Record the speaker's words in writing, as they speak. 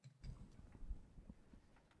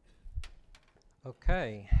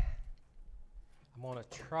Okay, I'm going to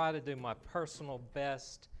try to do my personal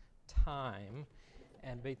best time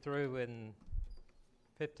and be through in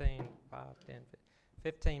 15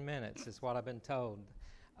 minutes is what I've been told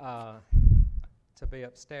to be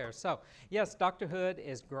upstairs. So, yes, Dr. Hood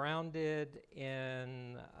is grounded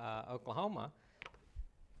in Oklahoma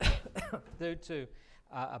due to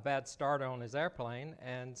a bad start on his airplane,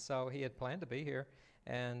 and so he had planned to be here,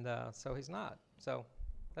 and so he's not. So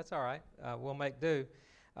that's all right. We'll make do,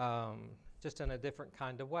 just in a different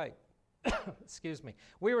kind of way. Excuse me.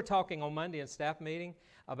 We were talking on Monday in staff meeting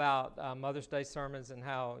about Mother's Day sermons and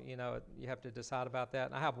how, you have to decide about that.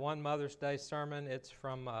 And I have one Mother's Day sermon. It's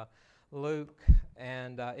from Luke,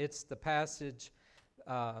 and it's the passage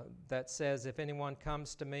that says, if anyone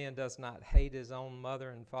comes to me and does not hate his own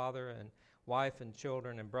mother and father and wife and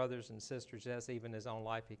children and brothers and sisters, yes, even his own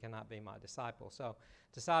life, he cannot be my disciple. So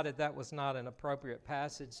decided that was not an appropriate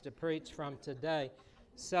passage to preach from today.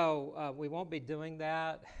 So we won't be doing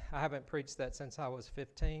that. I haven't preached that since I was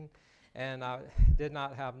 15, and I did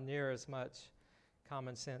not have near as much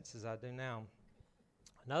common sense as I do now.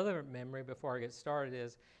 Another memory before I get started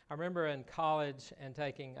is I remember in college and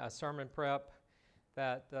taking a sermon prep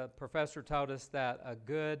that the professor told us that a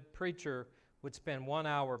good preacher would spend 1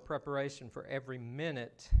 hour preparation for every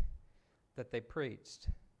minute that they preached.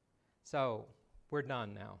 So we're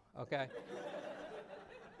done now, okay?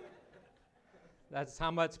 That's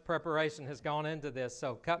how much preparation has gone into this,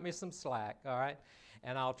 so cut me some slack, all right?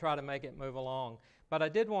 And I'll try to make it move along. But I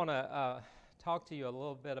did want to talk to you a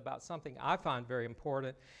little bit about something I find very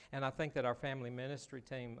important, and I think that our family ministry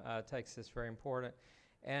team takes this very important.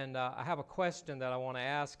 And I have a question that I want to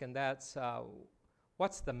ask, and that's,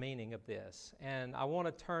 what's the meaning of this? And I want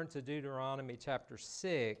to turn to Deuteronomy chapter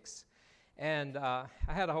 6. And I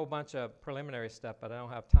had a whole bunch of preliminary stuff, but I don't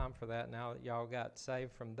have time for that now that y'all got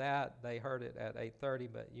saved from that. They heard it at 8:30,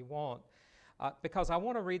 but you won't. Because I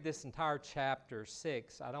want to read this entire chapter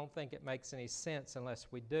 6. I don't think it makes any sense unless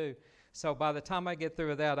we do. So by the time I get through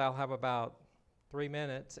with that, I'll have about 3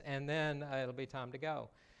 minutes, and then it'll be time to go.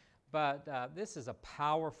 But this is a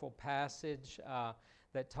powerful passage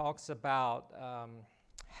that talks about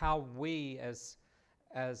how we as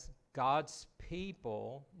God's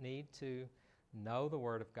people need to know the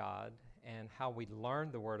Word of God, and how we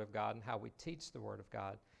learn the Word of God, and how we teach the Word of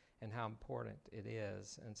God, and how important it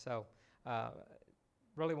is. And so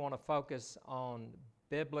really want to focus on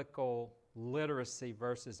biblical literacy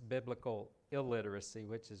versus biblical illiteracy,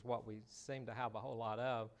 which is what we seem to have a whole lot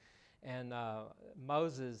of. And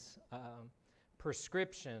Moses'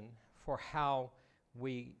 prescription for how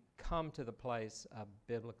we come to the place of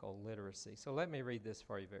biblical literacy. So let me read this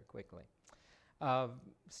for you very quickly.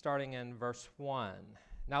 Starting in verse 1.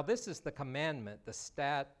 Now this is the commandment, the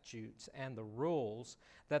statutes, and the rules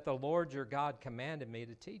that the Lord your God commanded me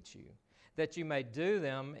to teach you, that you may do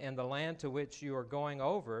them in the land to which you are going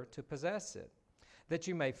over to possess it, that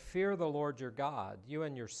you may fear the Lord your God, you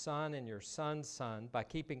and your son's son, by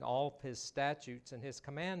keeping all his statutes and his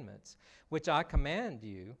commandments, which I command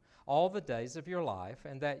you all the days of your life,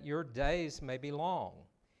 and that your days may be long.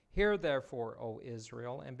 Hear therefore, O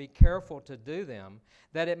Israel, and be careful to do them,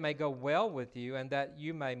 that it may go well with you, and that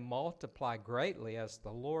you may multiply greatly, as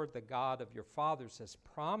the Lord, the God of your fathers, has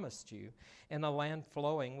promised you, in a land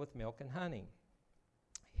flowing with milk and honey.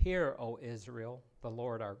 Hear, O Israel, the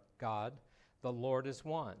Lord our God, the Lord is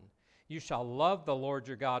one. You shall love the Lord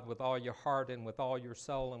your God with all your heart, and with all your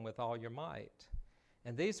soul, and with all your might.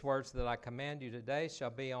 And these words that I command you today shall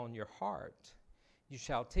be on your heart. You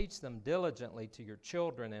shall teach them diligently to your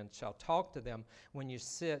children, and shall talk to them when you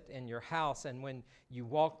sit in your house, and when you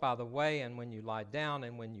walk by the way, and when you lie down,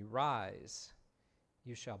 and when you rise.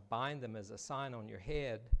 You shall bind them as a sign on your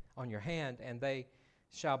hand, and they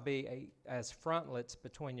shall be as frontlets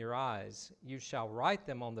between your eyes. You shall write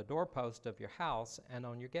them on the doorpost of your house and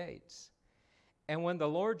on your gates. And when the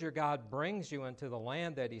Lord your God brings you into the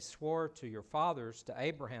land that he swore to your fathers, to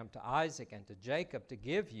Abraham, to Isaac, and to Jacob, to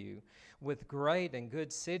give you, with great and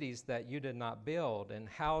good cities that you did not build, and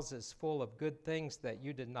houses full of good things that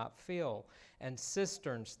you did not fill, and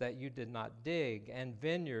cisterns that you did not dig, and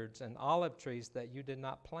vineyards and olive trees that you did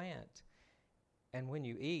not plant, and when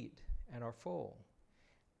you eat and are full,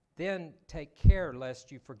 then take care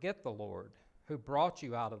lest you forget the Lord, who brought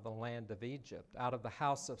you out of the land of Egypt, out of the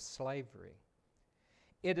house of slavery.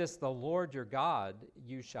 It is the Lord your God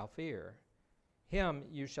you shall fear. Him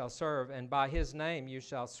you shall serve, and by his name you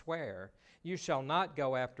shall swear. You shall not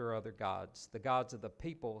go after other gods, the gods of the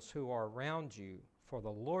peoples who are around you, for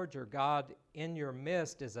the Lord your God in your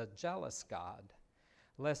midst is a jealous God,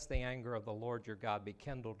 lest the anger of the Lord your God be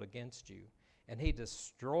kindled against you, and he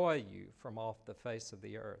destroy you from off the face of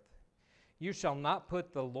the earth. You shall not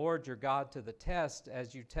put the Lord your God to the test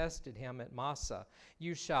as you tested him at Massah.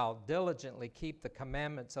 You shall diligently keep the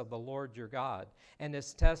commandments of the Lord your God, and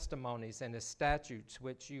his testimonies and his statutes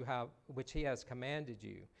which he has commanded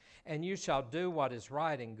you. And you shall do what is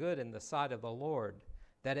right and good in the sight of the Lord,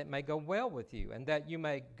 that it may go well with you, and that you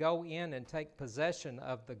may go in and take possession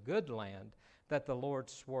of the good land that the Lord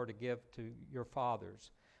swore to give to your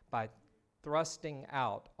fathers, by thrusting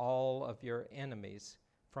out all of your enemies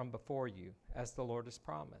from before you, as the Lord has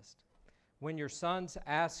promised. When your sons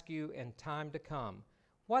ask you in time to come,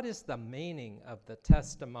 what is the meaning of the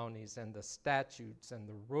testimonies and the statutes and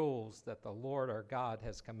the rules that the Lord our God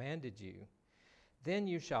has commanded you? Then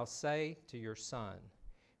you shall say to your son,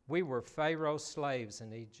 we were Pharaoh's slaves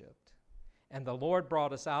in Egypt, and the Lord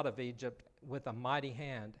brought us out of Egypt with a mighty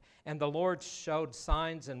hand. And the Lord showed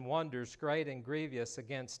signs and wonders great and grievous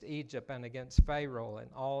against Egypt and against Pharaoh and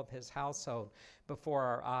all of his household before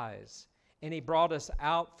our eyes. And he brought us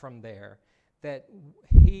out from there, that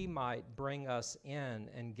he might bring us in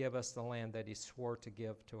and give us the land that he swore to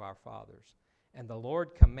give to our fathers. And the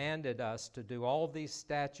Lord commanded us to do all these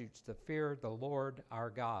statutes, to fear the Lord our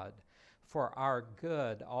God, for our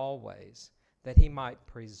good always, that he might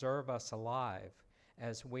preserve us alive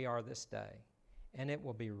as we are this day. And it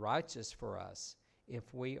will be righteous for us if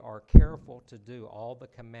we are careful to do all the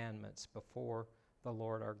commandments before the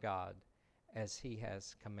Lord our God, as he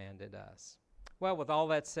has commanded us. Well, with all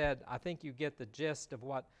that said, I think you get the gist of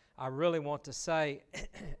what I really want to say.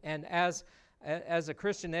 And as a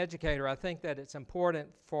Christian educator, I think that it's important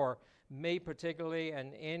for me particularly,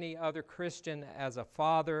 and any other Christian, as a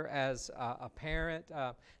father, as a parent.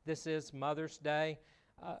 This is Mother's Day.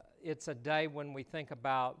 It's a day when we think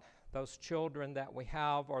about those children that we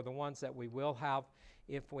have, or the ones that we will have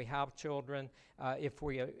if we have children. If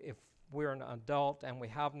we're an adult and we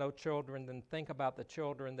have no children, then think about the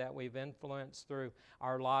children that we've influenced through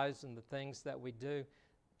our lives and the things that we do.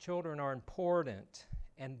 Children are important,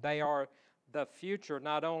 and they are the future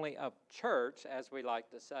not only of church, as we like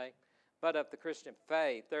to say, but of the Christian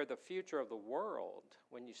faith. They're the future of the world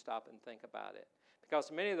when you stop and think about it.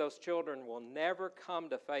 Because many of those children will never come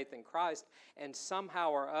to faith in Christ, and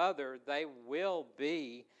somehow or other they will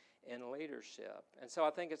be in leadership. And so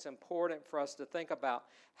I think it's important for us to think about,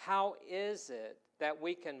 how is it that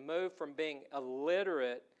we can move from being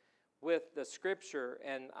illiterate with the Scripture?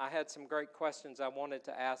 And I had some great questions I wanted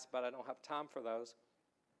to ask, but I don't have time for those.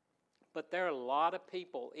 But there are a lot of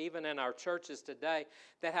people, even in our churches today,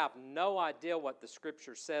 that have no idea what the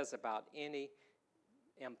Scripture says about any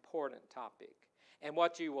important topic. And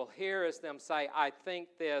what you will hear is them say, I think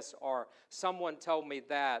this, or someone told me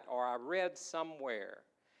that, or I read somewhere.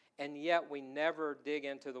 And yet we never dig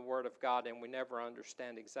into the Word of God, and we never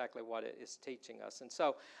understand exactly what it is teaching us. And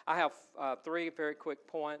so I have 3 very quick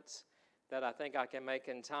points that I think I can make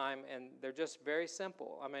in time, and they're just very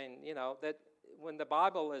simple. I mean, that when the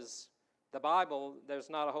Bible is the Bible, there's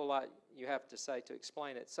not a whole lot you have to say to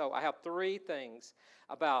explain it. So I have 3 things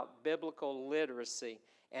about biblical literacy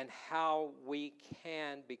and how we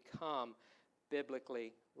can become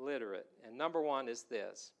biblically literate. And number 1 is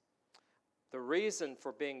this: the reason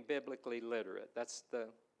for being biblically literate. That's the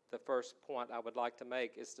first point I would like to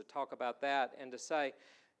make, is to talk about that and to say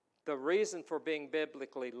the reason for being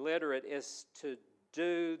biblically literate is to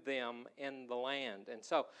do them in the land. And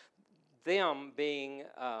so them being,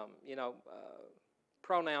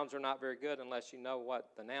 pronouns are not very good unless you know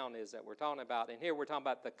what the noun is that we're talking about. And here we're talking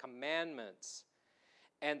about the commandments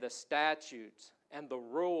and the statutes and the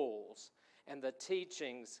rules and the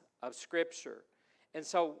teachings of Scripture. And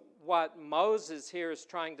so what Moses here is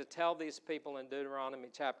trying to tell these people in Deuteronomy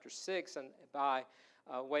chapter 6, and by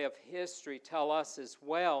way of history tell us as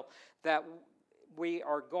well, that we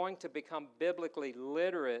are going to become biblically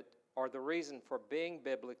literate, or the reason for being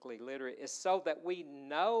biblically literate is so that we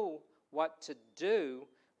know what to do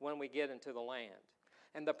when we get into the land.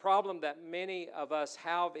 And the problem that many of us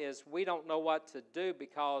have is we don't know what to do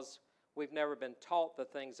because we've never been taught the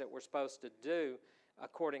things that we're supposed to do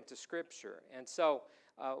according to Scripture. And so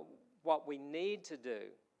what we need to do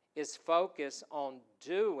is focus on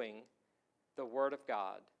doing the Word of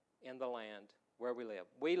God in the land where we live.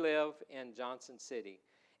 We live in Johnson City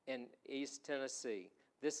in East Tennessee.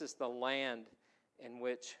 This is the land in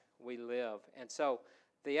which we live. And so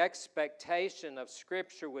the expectation of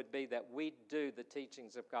Scripture would be that we do the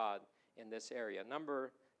teachings of God in this area.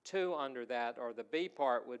 Number 2 under that, or the B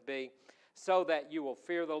part, would be so that you will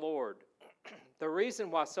fear the Lord. The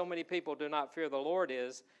reason why so many people do not fear the Lord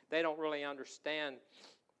is they don't really understand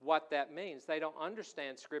what that means. They don't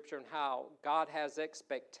understand Scripture and how God has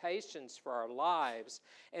expectations for our lives.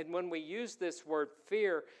 And when we use this word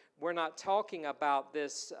fear, we're not talking about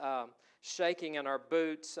this shaking in our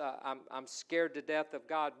boots, I'm scared to death of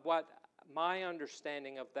God. What my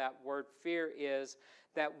understanding of that word fear is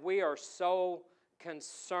that we are so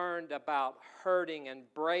concerned about hurting and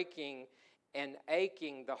breaking and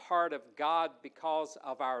aching the heart of God because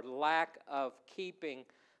of our lack of keeping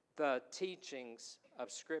the teachings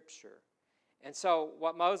of Scripture. And so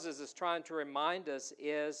what Moses is trying to remind us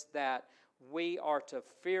is that we are to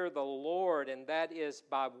fear the Lord, and that is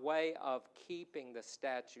by way of keeping the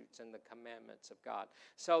statutes and the commandments of God.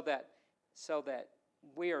 So that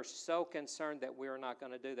we are so concerned that we are not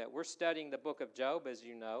going to do that. We're studying the book of Job, as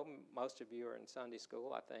you know. Most of you are in Sunday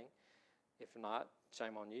school, I think. If not,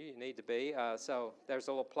 shame on you. You need to be. So there's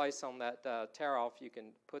a little place on that tear-off you can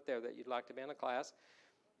put there that you'd like to be in a class.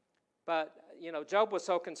 But, Job was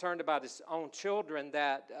so concerned about his own children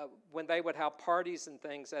that when they would have parties and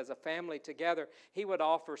things as a family together, he would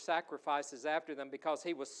offer sacrifices after them because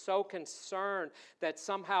he was so concerned that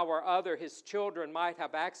somehow or other his children might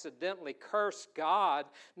have accidentally cursed God,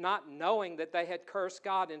 not knowing that they had cursed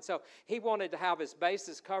God. And so he wanted to have his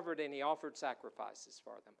bases covered, and he offered sacrifices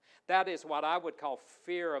for them. That is what I would call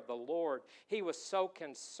fear of the Lord. He was so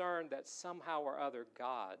concerned that somehow or other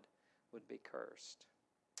God would be cursed.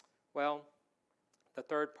 Well, the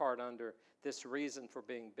third part under this reason for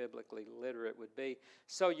being biblically literate would be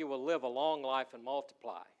so you will live a long life and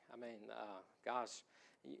multiply. I mean,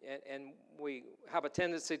 and we have a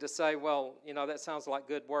tendency to say, well, that sounds like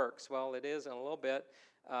good works. Well, it is in a little bit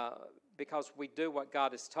because we do what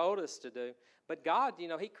God has told us to do. But God,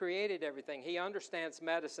 He created everything. He understands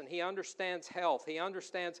medicine. He understands health. He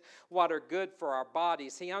understands what are good for our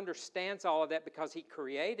bodies. He understands all of that because He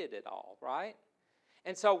created it all, right?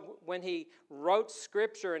 And so when He wrote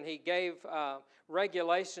Scripture and He gave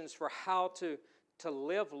regulations for how to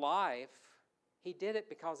live life, He did it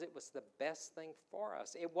because it was the best thing for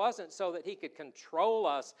us. It wasn't so that He could control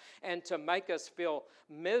us and to make us feel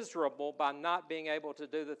miserable by not being able to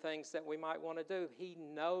do the things that we might want to do. He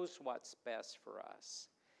knows what's best for us.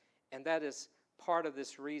 And that is part of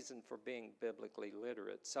this reason for being biblically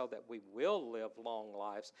literate, so that we will live long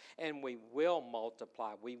lives and we will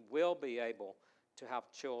multiply. We will be able to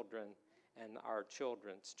have children and our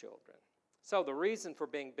children's children. So the reason for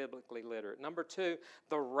being biblically literate. Number two,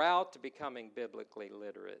 the route to becoming biblically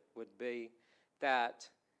literate would be that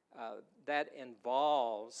that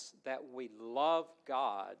involves that we love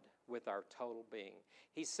God with our total being.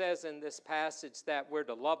 He says in this passage that we're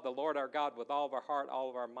to love the Lord our God with all of our heart, all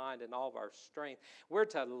of our mind, and all of our strength. We're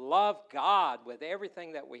to love God with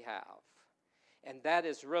everything that we have. And that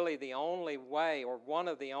is really the only way, or one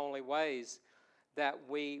of the only ways, that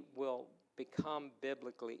we will become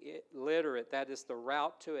biblically literate. That is the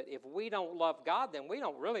route to it. If we don't love God, then we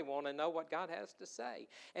don't really want to know what God has to say.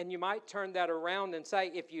 And you might turn that around and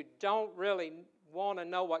say, if you don't really want to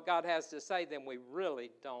know what God has to say, then we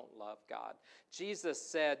really don't love God. Jesus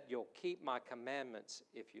said, you'll keep my commandments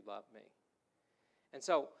if you love me. And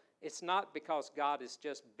so it's not because God is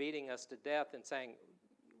just beating us to death and saying,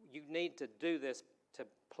 you need to do this to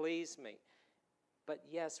please me. But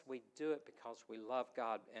yes, we do it because we love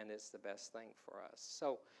God and it's the best thing for us.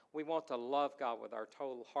 So we want to love God with our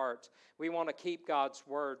total hearts. We want to keep God's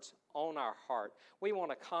words on our heart. We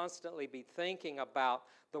want to constantly be thinking about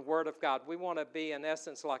the Word of God. We want to be, in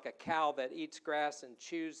essence, like a cow that eats grass and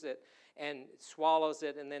chews it and swallows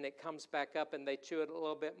it, and then it comes back up and they chew it a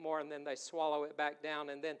little bit more, and then they swallow it back down,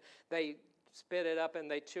 and then they spit it up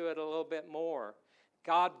and they chew it a little bit more.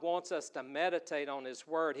 God wants us to meditate on His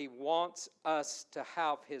Word. He wants us to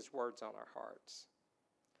have His words on our hearts.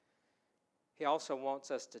 He also wants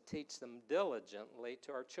us to teach them diligently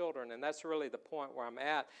to our children. And that's really the point where I'm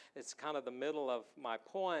at. It's kind of the middle of my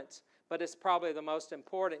points, but it's probably the most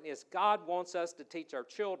important, is God wants us to teach our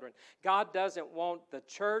children. God doesn't want the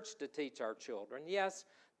church to teach our children. Yes,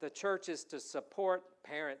 the church is to support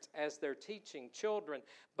parents as they're teaching children,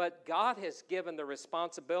 but God has given the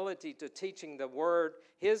responsibility to teaching the Word,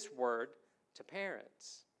 His Word, to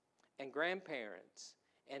parents and grandparents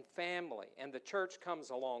and family, and the church comes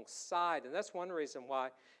alongside. And that's one reason why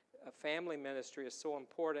a family ministry is so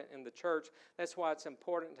important in the church. That's why it's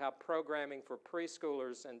important to have programming for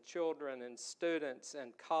preschoolers and children and students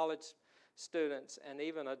and college students and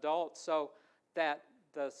even adults, so that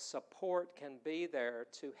the support can be there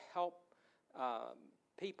to help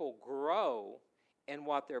people grow in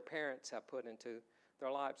what their parents have put into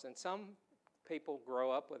their lives. And some people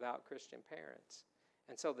grow up without Christian parents.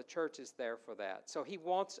 And so the church is there for that. So He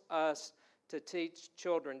wants us to teach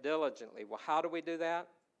children diligently. Well, how do we do that?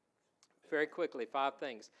 very quickly, 5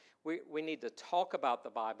 things. We need to talk about the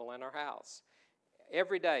Bible in our house.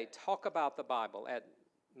 Every day, talk about the Bible at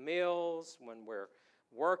meals, when we're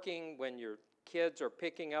working, when your kids are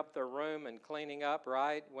picking up their room and cleaning up,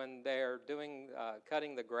 right? When they're doing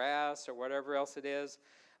cutting the grass or whatever else it is,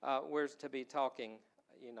 we're to be talking.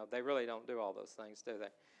 They really don't do all those things, do they?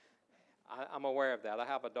 I'm aware of that. I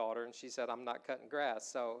have a daughter, and she said, I'm not cutting grass.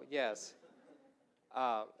 So, yes.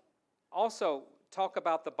 Also, talk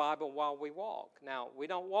about the Bible while we walk. Now, we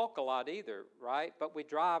don't walk a lot either, right? But we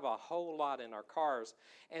drive a whole lot in our cars.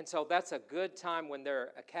 And so that's a good time when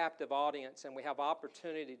they're a captive audience and we have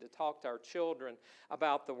opportunity to talk to our children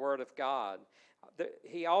about the Word of God.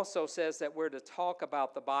 He also says that we're to talk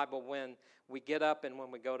about the Bible when we get up and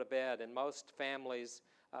when we go to bed. And most families,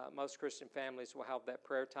 most Christian families will have that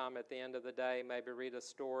prayer time at the end of the day, maybe read a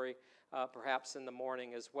story, perhaps in the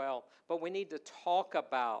morning as well. But we need to talk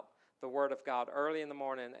about the Word of God early in the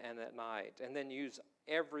morning and at night, and then use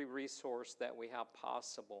every resource that we have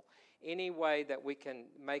possible. Any way that we can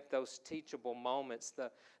make those teachable moments, the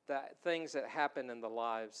things that happen in the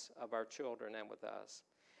lives of our children and with us.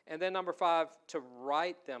 And then number 5, to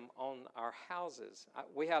write them on our houses.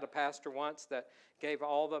 We had a pastor once that gave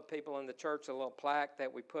all the people in the church a little plaque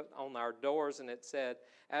that we put on our doors, and it said,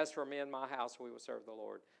 "As for me and my house, we will serve the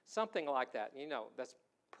Lord." Something like that. That's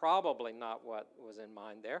probably not what was in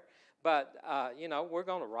mind there. But, we're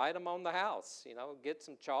going to write them on the house. Get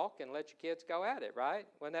some chalk and let your kids go at it, right?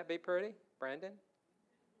 Wouldn't that be pretty, Brandon?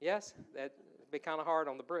 Yes? That'd be kind of hard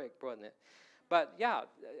on the brick, wouldn't it? But, yeah,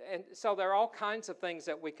 and so there are all kinds of things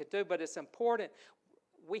that we could do, but it's important.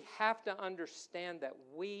 We have to understand that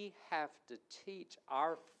we have to teach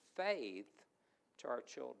our faith to our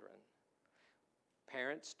children.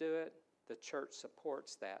 Parents do it. The church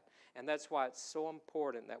supports that. And that's why it's so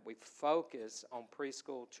important that we focus on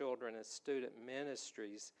preschool children and student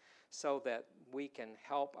ministries so that we can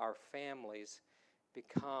help our families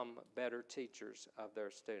become better teachers of their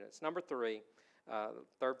students. Number 3,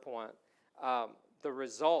 third point, the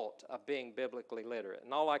result of being biblically literate.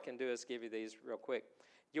 And all I can do is give you these real quick.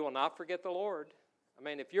 You will not forget the Lord. I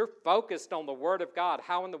mean, if you're focused on the Word of God,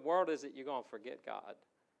 how in the world is it you're going to forget God,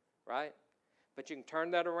 right? But you can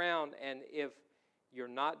turn that around, and if you're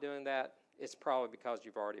not doing that, it's probably because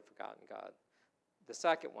you've already forgotten God. The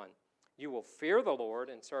second one, you will fear the Lord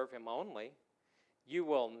and serve Him only. You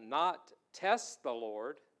will not test the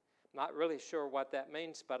Lord. Not really sure what that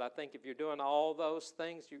means, but I think if you're doing all those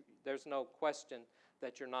things, there's no question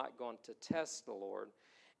that you're not going to test the Lord.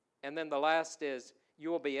 And then the last is, you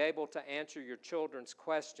will be able to answer your children's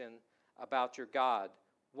question about your God.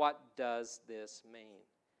 What does this mean?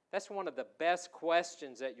 That's one of the best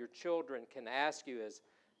questions that your children can ask you is,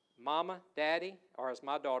 Mama, Daddy, or as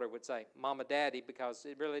my daughter would say, Mama, Daddy, because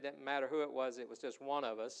it really didn't matter who it was just one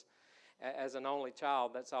of us. As an only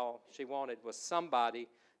child, that's all she wanted was somebody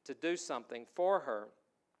to do something for her.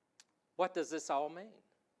 What does this all mean?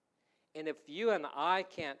 And if you and I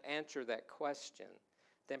can't answer that question,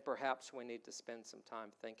 then perhaps we need to spend some time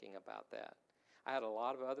thinking about that. I had a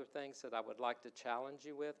lot of other things that I would like to challenge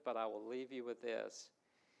you with, but I will leave you with this.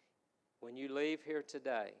 When you leave here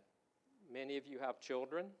today, many of you have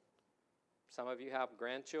children. Some of you have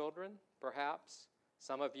grandchildren, perhaps.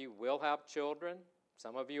 Some of you will have children.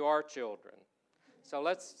 Some of you are children. So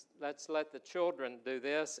let's let the children do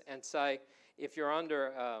this and say, if you're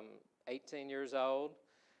under 18 years old,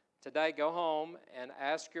 today go home and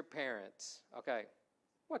ask your parents, okay,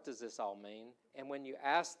 what does this all mean? And when you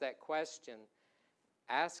ask that question,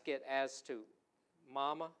 ask it as to,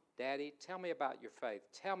 Mama, Daddy, tell me about your faith.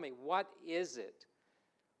 Tell me, what is it?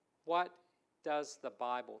 What does the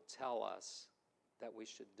Bible tell us that we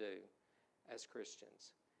should do as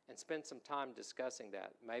Christians? And spend some time discussing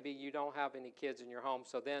that. Maybe you don't have any kids in your home,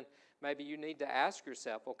 so then maybe you need to ask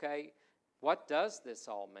yourself, okay, what does this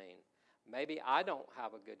all mean? Maybe I don't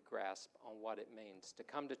have a good grasp on what it means to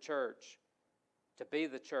come to church, to be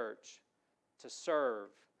the church, to serve,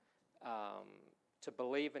 to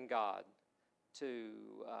believe in God, to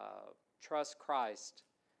trust Christ.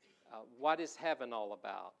 What is heaven all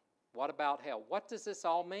about? What about hell? What does this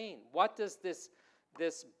all mean? What does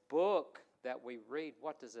this book that we read,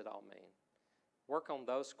 what does it all mean? Work on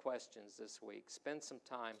those questions this week. Spend some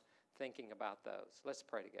time thinking about those. Let's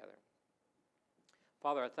pray together.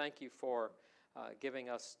 Father, I thank you for giving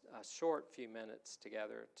us a short few minutes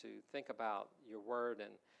together to think about your word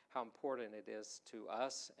and how important it is to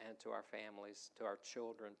us and to our families, to our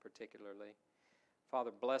children particularly.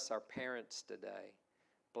 Father, bless our parents today.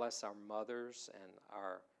 Bless our mothers and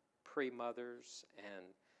our pre-mothers and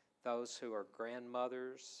those who are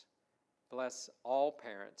grandmothers. Bless all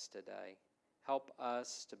parents today. Help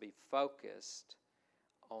us to be focused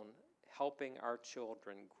on helping our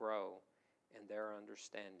children grow in their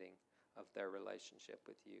understanding of their relationship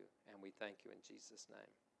with you. And we thank you in Jesus'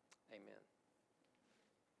 name. Amen.